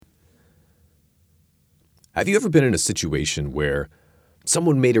Have you ever been in a situation where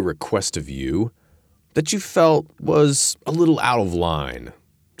someone made a request of you that you felt was a little out of line?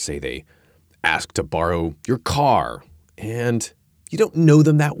 Say they asked to borrow your car, and you don't know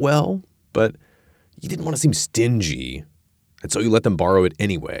them that well, but you didn't want to seem stingy, and so you let them borrow it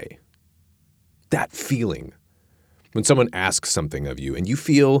anyway. That feeling, when someone asks something of you and you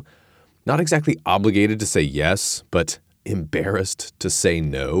feel not exactly obligated to say yes, but embarrassed to say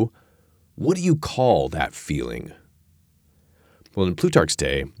no, what do you call that feeling? Well, in Plutarch's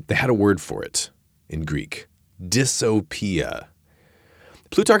day, they had a word for it in Greek, dysopia.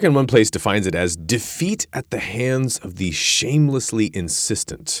 Plutarch in one place defines it as defeat at the hands of the shamelessly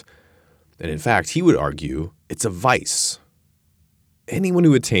insistent. And in fact, he would argue it's a vice. Anyone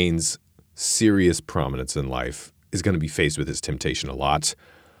who attains serious prominence in life is going to be faced with this temptation a lot.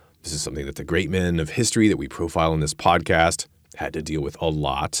 This is something that the great men of history that we profile in this podcast had to deal with a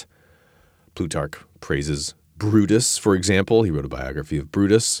lot. Plutarch praises Brutus, for example. He wrote a biography of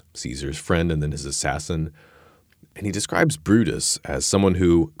Brutus, Caesar's friend and then his assassin. And he describes Brutus as someone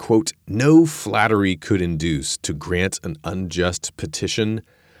who, quote, no flattery could induce to grant an unjust petition,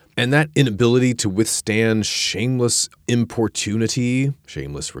 and that inability to withstand shameless importunity,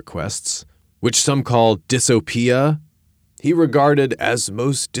 shameless requests, which some call dysopia, he regarded as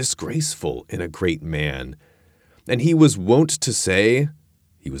most disgraceful in a great man. And he was accustomed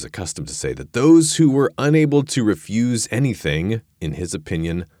to say that those who were unable to refuse anything, in his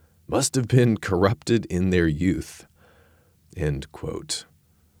opinion, must have been corrupted in their youth. End quote.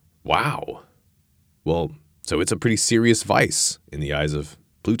 Wow. Well, so it's a pretty serious vice in the eyes of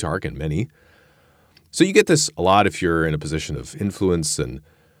Plutarch and many. So you get this a lot if you're in a position of influence and,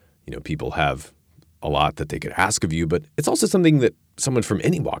 people have a lot that they could ask of you, but it's also something that someone from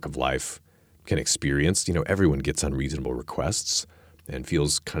any walk of life can experience. Everyone gets unreasonable requests and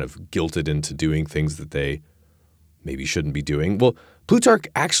feels kind of guilted into doing things that they maybe shouldn't be doing. Well, Plutarch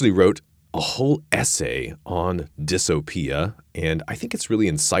actually wrote a whole essay on dysopia, and I think it's really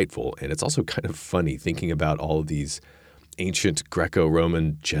insightful, and it's also kind of funny thinking about all of these ancient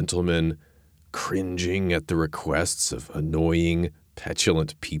Greco-Roman gentlemen cringing at the requests of annoying,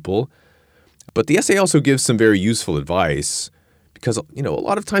 petulant people. But the essay also gives some very useful advice because, a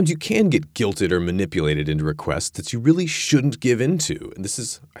lot of times you can get guilted or manipulated into requests that you really shouldn't give into. And this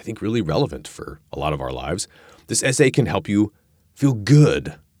is, I think, really relevant for a lot of our lives. This essay can help you feel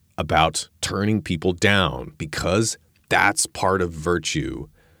good about turning people down because that's part of virtue.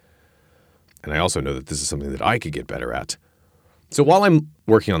 And I also know that this is something that I could get better at. So while I'm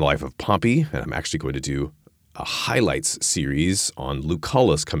working on the life of Pompey, and I'm actually going to do a highlights series on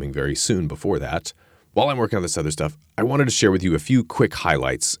Lucullus coming very soon before that, while I'm working on this other stuff, I wanted to share with you a few quick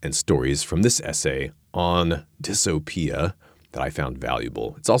highlights and stories from this essay on dysopia that I found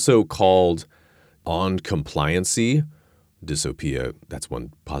valuable. It's also called On Compliancy. Dysopia, that's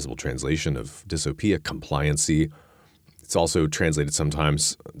one possible translation of dysopia, compliancy. It's also translated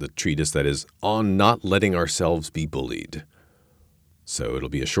sometimes, the treatise that is On Not Letting Ourselves Be Bullied. So it'll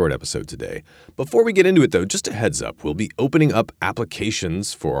be a short episode today. Before we get into it, though, just a heads up, we'll be opening up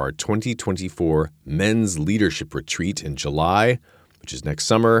applications for our 2024 Men's Leadership Retreat in July, which is next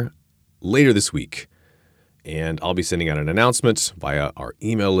summer, later this week. And I'll be sending out an announcement via our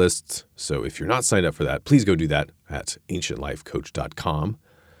email list. So if you're not signed up for that, please go do that at ancientlifecoach.com.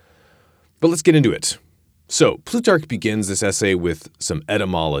 But let's get into it. So Plutarch begins this essay with some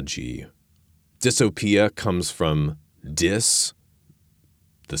etymology. Dysopia comes from dys,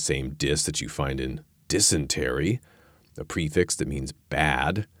 the same dys that you find in dysentery, a prefix that means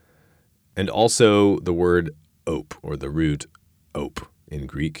bad, and also the word ope, or the root ope in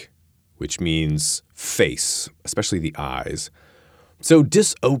Greek, which means face, especially the eyes. So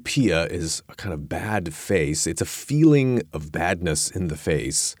dysopia is a kind of bad face. It's a feeling of badness in the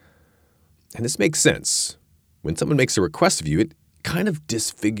face. And this makes sense. When someone makes a request of you, it kind of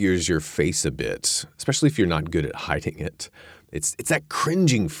disfigures your face a bit, especially if you're not good at hiding it. It's that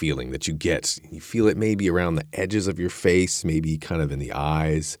cringing feeling that you get. You feel it maybe around the edges of your face, maybe kind of in the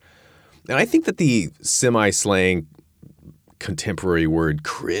eyes. And I think that the semi-slang contemporary word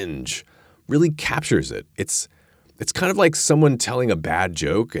cringe really captures it. It's kind of like someone telling a bad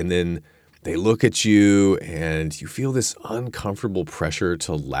joke and then they look at you and you feel this uncomfortable pressure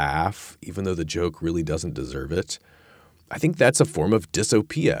to laugh, even though the joke really doesn't deserve it. I think that's a form of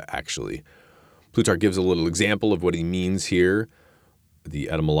dysopia, actually. Plutarch gives a little example of what he means here, the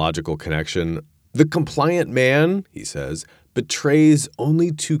etymological connection. The compliant man, he says, betrays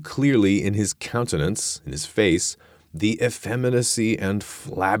only too clearly in his countenance, in his face, the effeminacy and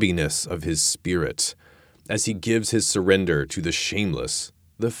flabbiness of his spirit, as he gives his surrender to the shameless,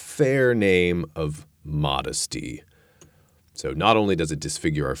 the fair name of modesty. So not only does it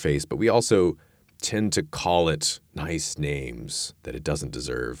disfigure our face, but we also tend to call it nice names that it doesn't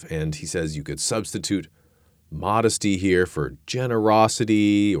deserve. And he says you could substitute modesty here for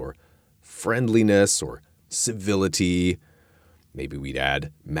generosity or friendliness or civility. Maybe we'd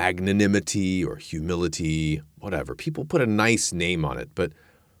add magnanimity or humility, whatever. People put a nice name on it, but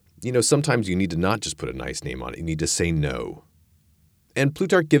sometimes you need to not just put a nice name on it. You need to say no. And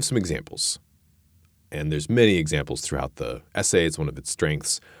Plutarch gives some examples. And there's many examples throughout the essay. It's one of its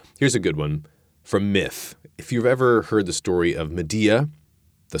strengths. Here's a good one from myth. If you've ever heard the story of Medea,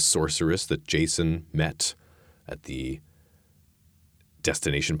 the sorceress that Jason met at the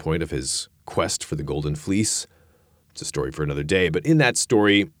destination point of his quest for the Golden Fleece, it's a story for another day. But in that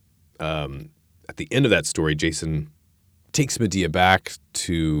story, at the end of that story, Jason takes Medea back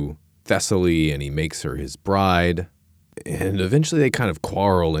to Thessaly and he makes her his bride. And eventually they kind of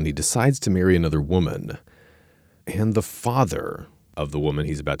quarrel and he decides to marry another woman. And the father of the woman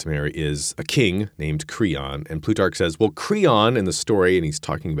he's about to marry is a king named Creon. And Plutarch says, well, Creon in the story, and he's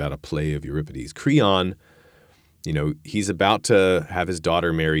talking about a play of Euripides, Creon, he's about to have his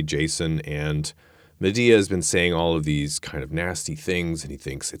daughter marry Jason, and Medea has been saying all of these kind of nasty things, and he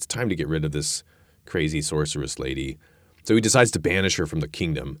thinks it's time to get rid of this crazy sorceress lady. So he decides to banish her from the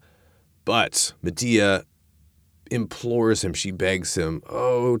kingdom. But Medea implores him, she begs him,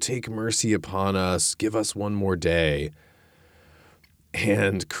 oh, take mercy upon us, give us one more day.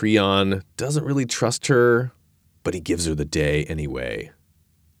 And Creon doesn't really trust her, but he gives her the day anyway.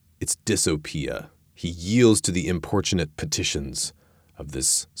 It's dysopia. He yields to the importunate petitions of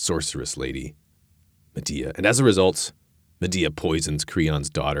this sorceress lady, Medea. And as a result, Medea poisons Creon's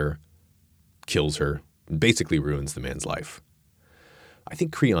daughter, kills her, and basically ruins the man's life. I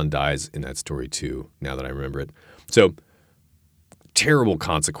think Creon dies in that story too, now that I remember it. So, terrible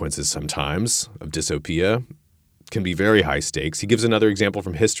consequences sometimes of dysopia. Can be very high stakes. He gives another example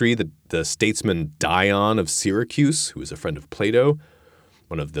from history, the statesman Dion of Syracuse, who was a friend of Plato,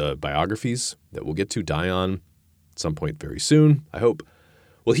 one of the biographies that we'll get to, Dion, at some point very soon, I hope.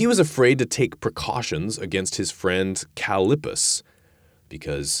 Well, he was afraid to take precautions against his friend Callippus,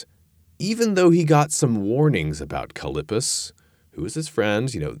 because even though he got some warnings about Callippus, who was his friend,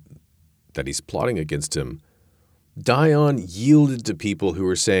 that he's plotting against him, Dion yielded to people who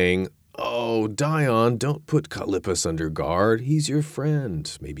were saying, oh, Dion, don't put Callippus under guard. He's your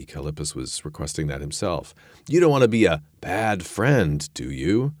friend. Maybe Callippus was requesting that himself. You don't want to be a bad friend, do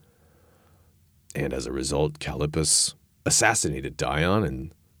you? And as a result, Callippus assassinated Dion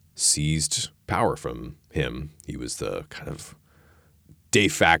and seized power from him. He was the kind of de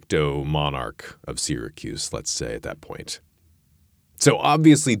facto monarch of Syracuse, let's say, at that point. So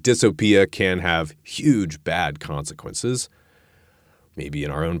obviously, dysopia can have huge bad consequences. Maybe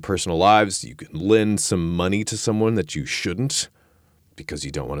in our own personal lives, you can lend some money to someone that you shouldn't because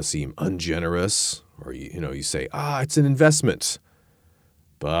you don't want to seem ungenerous, or you say, it's an investment.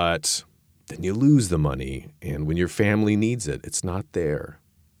 But then you lose the money, and when your family needs it, it's not there.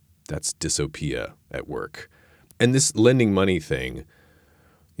 That's dysopia at work. And this lending money thing,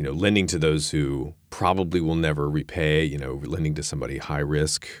 lending to those who probably will never repay, lending to somebody high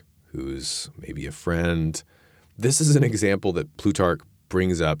risk who's maybe a friend. This is an example that Plutarch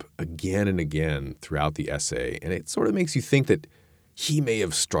brings up again and again throughout the essay, and it sort of makes you think that he may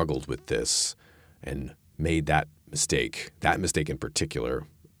have struggled with this and made that mistake in particular.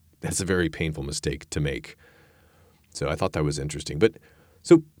 That's a very painful mistake to make. So I thought that was interesting. But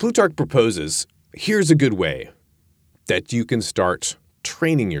so Plutarch proposes, here's a good way that you can start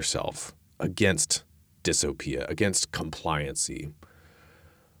training yourself against dysopia, against compliancy.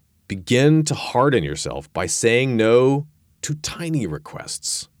 Begin to harden yourself by saying no to tiny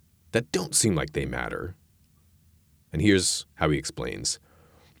requests that don't seem like they matter. And here's how he explains.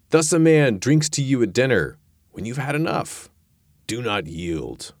 Thus a man drinks to you at dinner when you've had enough. Do not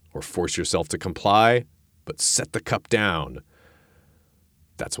yield or force yourself to comply, but set the cup down.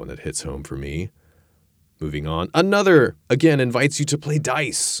 That's one that hits home for me. Moving on. Another, again, invites you to play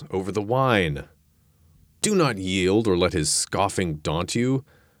dice over the wine. Do not yield or let his scoffing daunt you,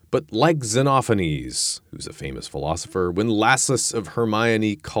 but like Xenophanes, who's a famous philosopher, when Lassus of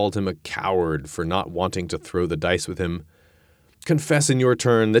Hermione called him a coward for not wanting to throw the dice with him, confess in your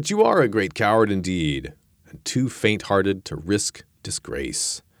turn that you are a great coward indeed, and too faint-hearted to risk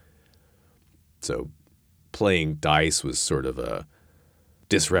disgrace. So playing dice was sort of a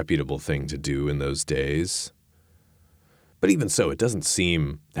disreputable thing to do in those days. But even so, it doesn't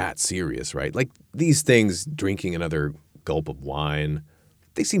seem that serious, right? Like these things, drinking another gulp of wine,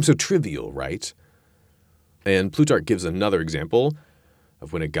 they seem so trivial, right? And Plutarch gives another example.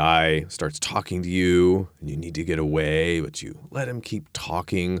 of when a guy starts talking to you and you need to get away, but you let him keep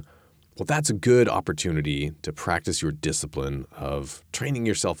talking. Well, that's a good opportunity to practice your discipline of training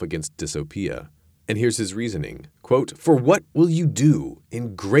yourself against dysopia. And here's his reasoning. Quote, "For what will you do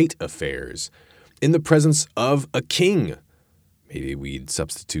in great affairs, in the presence of a king?" Maybe we'd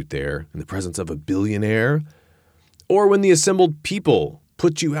substitute there, in the presence of a billionaire. "Or when the assembled people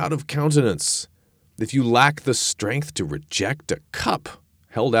put you out of countenance, if you lack the strength to reject a cup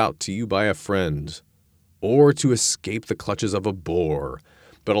held out to you by a friend, or to escape the clutches of a boor,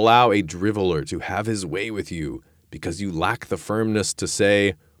 but allow a driveler to have his way with you because you lack the firmness to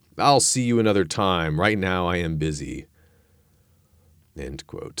say, 'I'll see you another time. Right now I am busy.'" End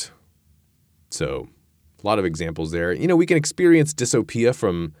quote. So, a lot of examples there. We can experience dysopia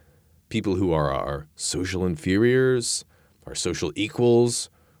from people who are our social inferiors, our social equals,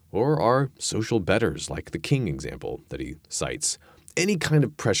 or our social betters, like the king example that he cites. Any kind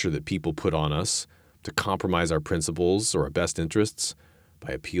of pressure that people put on us to compromise our principles or our best interests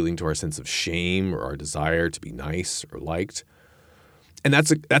by appealing to our sense of shame or our desire to be nice or liked. And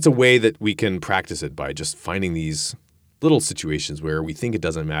that's a way that we can practice it, by just finding these little situations where we think it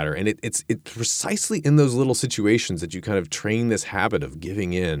doesn't matter. And it's precisely in those little situations that you kind of train this habit of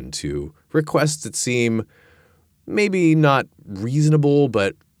giving in to requests that seem maybe not reasonable,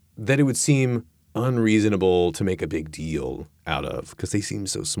 but that it would seem unreasonable to make a big deal out of because they seem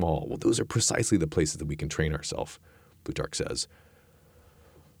so small. Well, those are precisely the places that we can train ourselves, Plutarch says.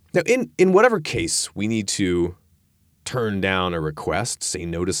 Now, in whatever case we need to turn down a request, say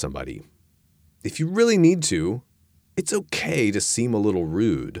no to somebody, if you really need to, it's okay to seem a little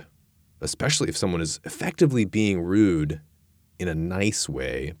rude, especially if someone is effectively being rude in a nice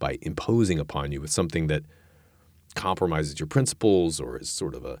way by imposing upon you with something that compromises your principles or is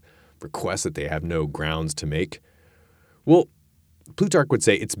sort of a request that they have no grounds to make. Well, Plutarch would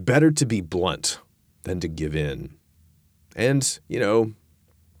say it's better to be blunt than to give in. And,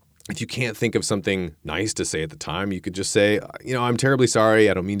 if you can't think of something nice to say at the time, you could just say, "I'm terribly sorry.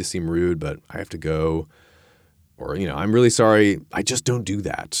 I don't mean to seem rude, but I have to go." Or, "I'm really sorry. I just don't do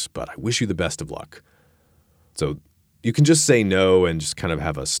that, but I wish you the best of luck." So you can just say no and just kind of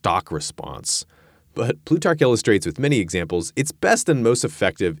have a stock response. But Plutarch illustrates with many examples, it's best and most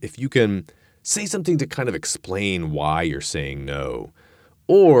effective if you can say something to kind of explain why you're saying no,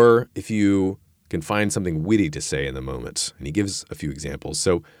 or if you can find something witty to say in the moment. And he gives a few examples.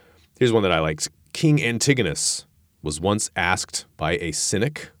 So here's one that I liked. King Antigonus was once asked by a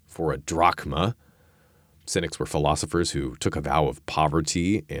cynic for a drachma. Cynics were philosophers who took a vow of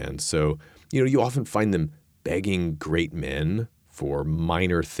poverty, and so, you often find them begging great men for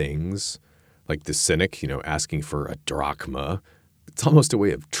minor things, like the cynic, asking for a drachma. It's almost a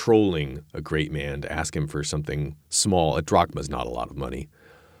way of trolling a great man to ask him for something small. A drachma is not a lot of money.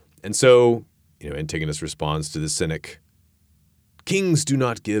 And so, Antigonus responds to the cynic, "Kings do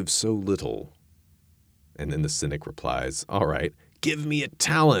not give so little." And then the cynic replies, "All right, give me a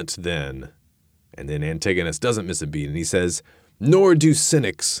talent then." And then Antigonus doesn't miss a beat, and he says, "Nor do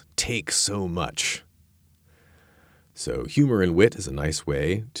cynics take so much." So humor and wit is a nice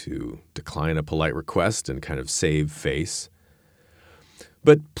way to decline a polite request and kind of save face.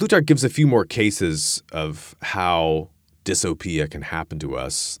 But Plutarch gives a few more cases of how dysopia can happen to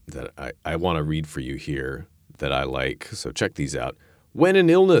us that I want to read for you here that I like. So check these out. When in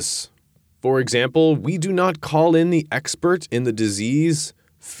illness, for example, we do not call in the expert in the disease,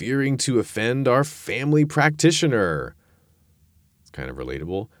 fearing to offend our family practitioner. It's kind of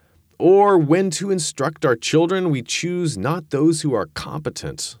relatable. Or when to instruct our children, we choose not those who are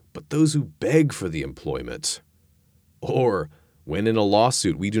competent, but those who beg for the employment. Or when in a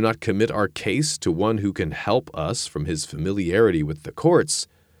lawsuit, we do not commit our case to one who can help us from his familiarity with the courts,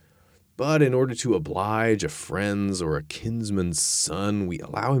 but in order to oblige a friend's or a kinsman's son, we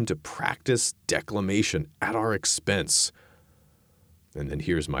allow him to practice declamation at our expense. And then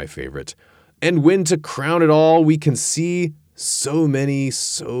here's my favorite. And when, to crown it all, we can see so many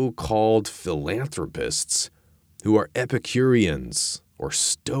so-called philanthropists who are Epicureans or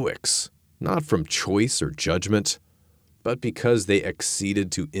Stoics, not from choice or judgment, but because they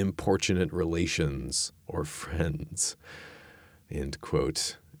acceded to importunate relations or friends. End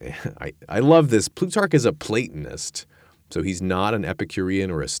quote. I love this. Plutarch is a Platonist, so he's not an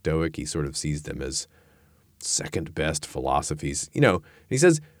Epicurean or a Stoic. He sort of sees them as second best philosophies. He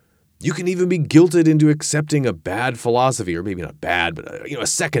says, you can even be guilted into accepting a bad philosophy, or maybe not bad, but a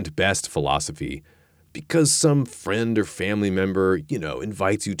second best philosophy, because some friend or family member,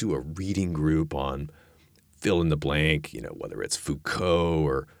 invites you to a reading group on fill in the blank, whether it's Foucault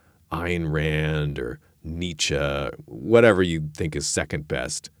or Ayn Rand or Nietzsche, whatever you think is second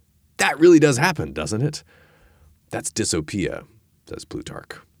best. That really does happen, doesn't it? That's dystopia, says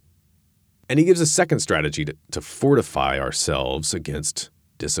Plutarch. And he gives a second strategy to fortify ourselves against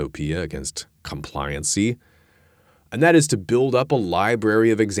dystopia, against compliancy, and that is to build up a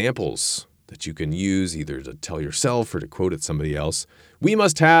library of examples that you can use either to tell yourself or to quote at somebody else. We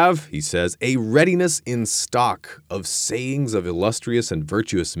must have, he says, a readiness in stock of sayings of illustrious and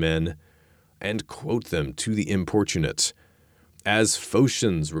virtuous men, and quote them to the importunate, as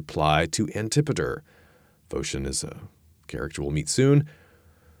Phocian's reply to Antipater. Phocian is a character we'll meet soon.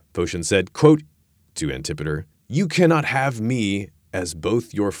 Phocian said, quote, to Antipater, "You cannot have me as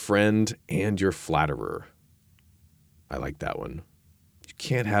both your friend and your flatterer." I like that one. You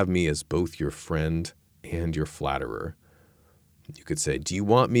can't have me as both your friend and your flatterer. You could say, do you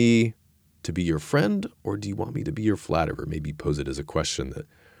want me to be your friend or do you want me to be your flatterer? Maybe pose it as a question that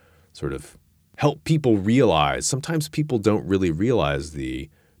sort of help people realize. Sometimes people don't really realize the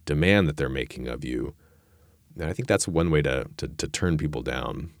demand that they're making of you. And I think that's one way to turn people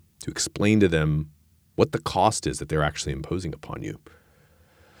down, to explain to them what the cost is that they're actually imposing upon you.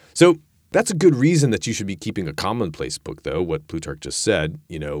 So that's a good reason that you should be keeping a commonplace book, though, what Plutarch just said.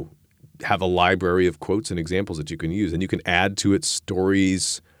 Have a library of quotes and examples that you can use, and you can add to it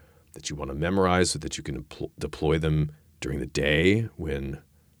stories that you want to memorize so that you can deploy them during the day when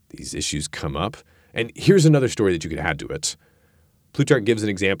these issues come up. And here's another story that you could add to it. Plutarch gives an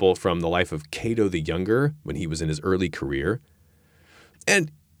example from the life of Cato the Younger when he was in his early career.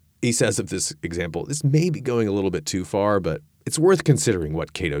 And he says of this example, this may be going a little bit too far, but it's worth considering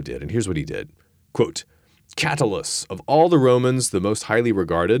what Cato did. And here's what he did. Quote, Catulus, of all the Romans, the most highly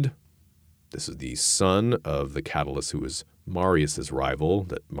regarded. This is the son of the Catulus who was Marius's rival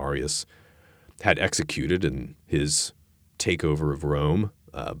that Marius had executed in his takeover of Rome.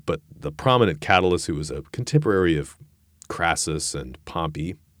 But the prominent Catulus, who was a contemporary of Crassus and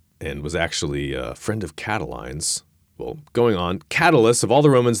Pompey and was actually a friend of Catiline's. Well, going on, Catulus, of all the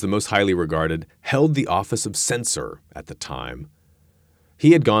Romans the most highly regarded, held the office of censor at the time.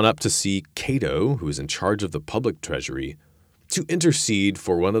 He had gone up to see Cato, who was in charge of the public treasury, to intercede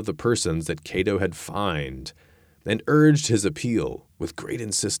for one of the persons that Cato had fined, and urged his appeal with great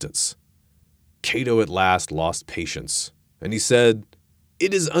insistence. Cato at last lost patience, and he said,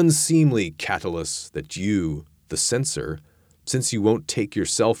 "It is unseemly, Catulus, that you, the censor, since you won't take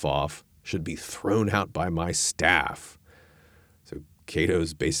yourself off, should be thrown out by my staff." So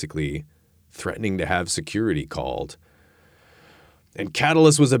Cato's basically threatening to have security called. And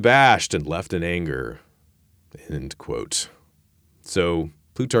Catulus was abashed and left in anger. End quote. So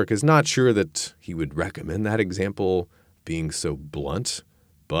Plutarch is not sure that he would recommend that example being so blunt,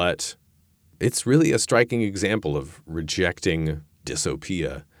 but it's really a striking example of rejecting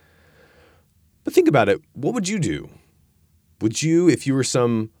dystopia. But think about it. What would you do? Would you, if you were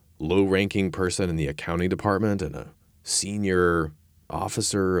some low-ranking person in the accounting department and a senior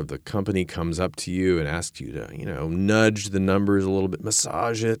officer of the company comes up to you and asks you to, nudge the numbers a little bit,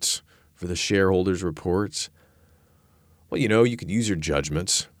 massage it for the shareholders' report? Well, you could use your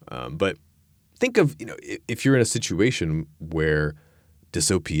judgment. But think of, if you're in a situation where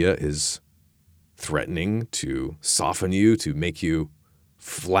dystopia is threatening to soften you, to make you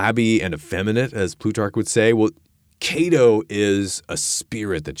flabby and effeminate, as Plutarch would say. Well, Cato is a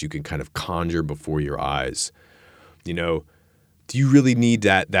spirit that you can kind of conjure before your eyes. Do you really need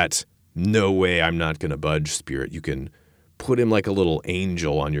that no way I'm not going to budge spirit? You can put him like a little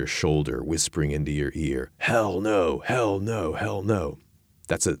angel on your shoulder, whispering into your ear, hell no, hell no, hell no.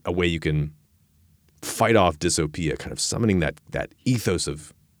 That's a way you can fight off dystopia, kind of summoning that ethos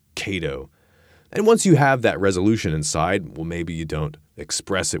of Cato. And once you have that resolution inside, well, maybe you don't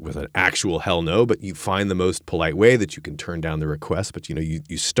express it with an actual hell no, but you find the most polite way that you can turn down the request. But,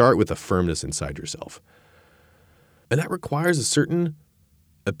 you start with a firmness inside yourself. And that requires a certain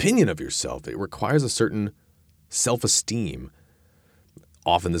opinion of yourself. It requires a certain self-esteem.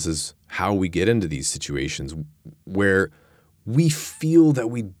 Often this is how we get into these situations where we feel that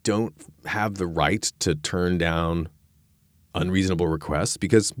we don't have the right to turn down unreasonable requests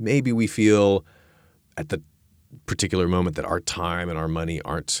because maybe we feel at the particular moment that our time and our money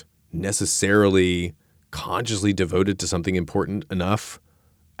aren't necessarily consciously devoted to something important enough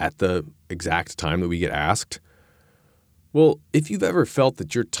at the exact time that we get asked. Well, if you've ever felt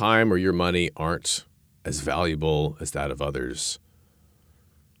that your time or your money aren't as valuable as that of others,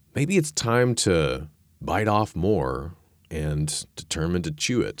 maybe it's time to bite off more and determine to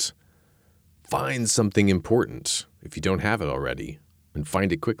chew it. Find something important if you don't have it already, and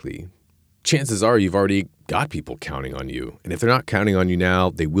find it quickly. Chances are you've already got people counting on you. And if they're not counting on you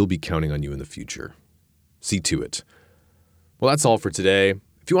now, they will be counting on you in the future. See to it. Well, that's all for today.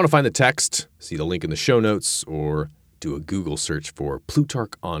 If you want to find the text, see the link in the show notes, or do a Google search for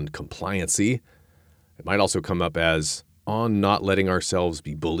Plutarch on compliancy. It might also come up as on not letting ourselves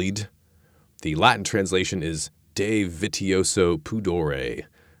be bullied. The Latin translation is de vitioso pudore,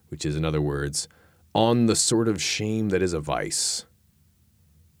 which is, in other words, on the sort of shame that is a vice.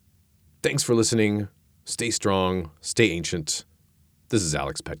 Thanks for listening. Stay strong, stay ancient. This is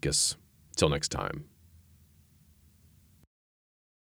Alex Petkus. Till next time.